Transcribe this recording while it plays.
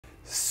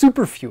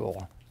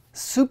Superfuel.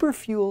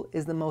 Superfuel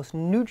is the most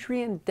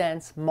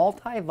nutrient-dense,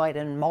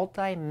 multivitamin,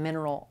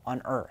 multi-mineral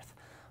on Earth.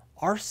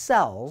 Our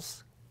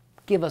cells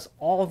give us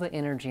all the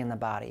energy in the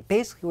body.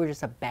 Basically, we're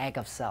just a bag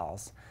of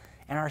cells.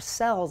 And our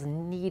cells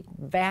need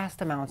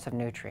vast amounts of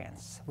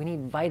nutrients. We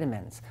need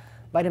vitamins.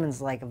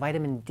 Vitamins like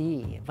vitamin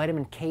D,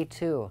 vitamin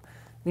K2.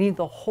 We need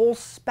the whole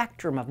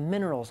spectrum of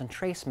minerals and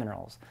trace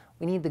minerals.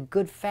 We need the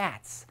good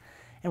fats.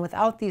 And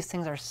without these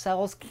things, our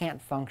cells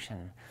can't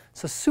function.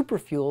 So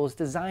Superfuel is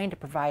designed to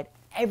provide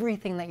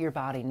everything that your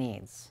body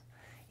needs.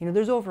 You know,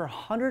 there's over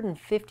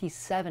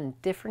 157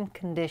 different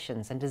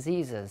conditions and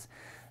diseases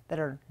that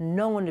are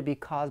known to be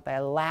caused by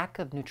a lack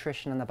of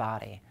nutrition in the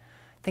body.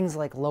 Things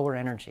like lower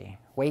energy,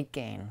 weight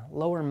gain,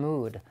 lower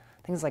mood,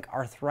 things like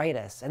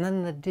arthritis, and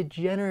then the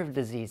degenerative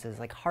diseases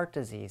like heart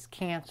disease,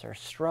 cancer,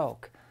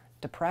 stroke,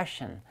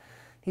 depression.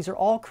 These are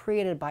all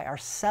created by our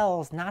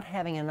cells not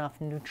having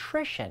enough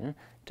nutrition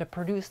to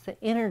produce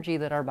the energy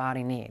that our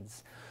body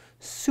needs.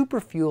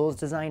 Superfuel is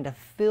designed to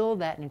fill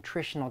that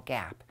nutritional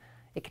gap.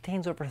 It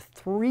contains over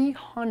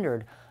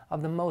 300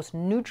 of the most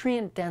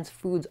nutrient-dense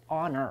foods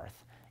on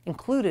Earth.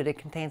 Included, it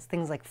contains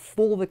things like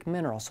fulvic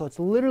minerals, so it's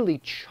literally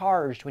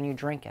charged when you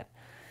drink it.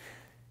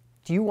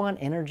 Do you want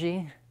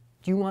energy?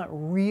 Do you want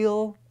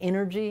real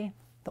energy?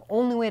 The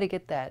only way to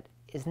get that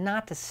is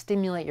not to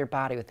stimulate your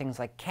body with things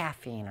like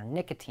caffeine or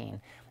nicotine.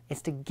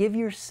 It's to give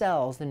your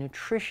cells the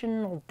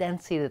nutritional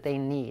density that they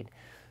need.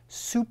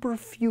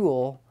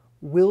 Superfuel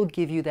will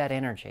give you that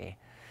energy.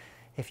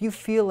 If you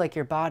feel like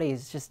your body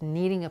is just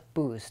needing a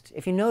boost,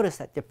 if you notice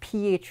that the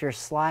pH of your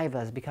saliva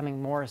is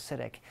becoming more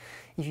acidic,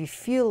 if you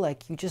feel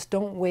like you just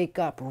don't wake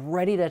up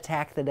ready to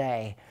attack the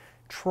day,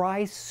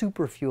 try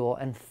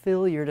Superfuel and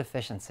fill your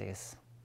deficiencies.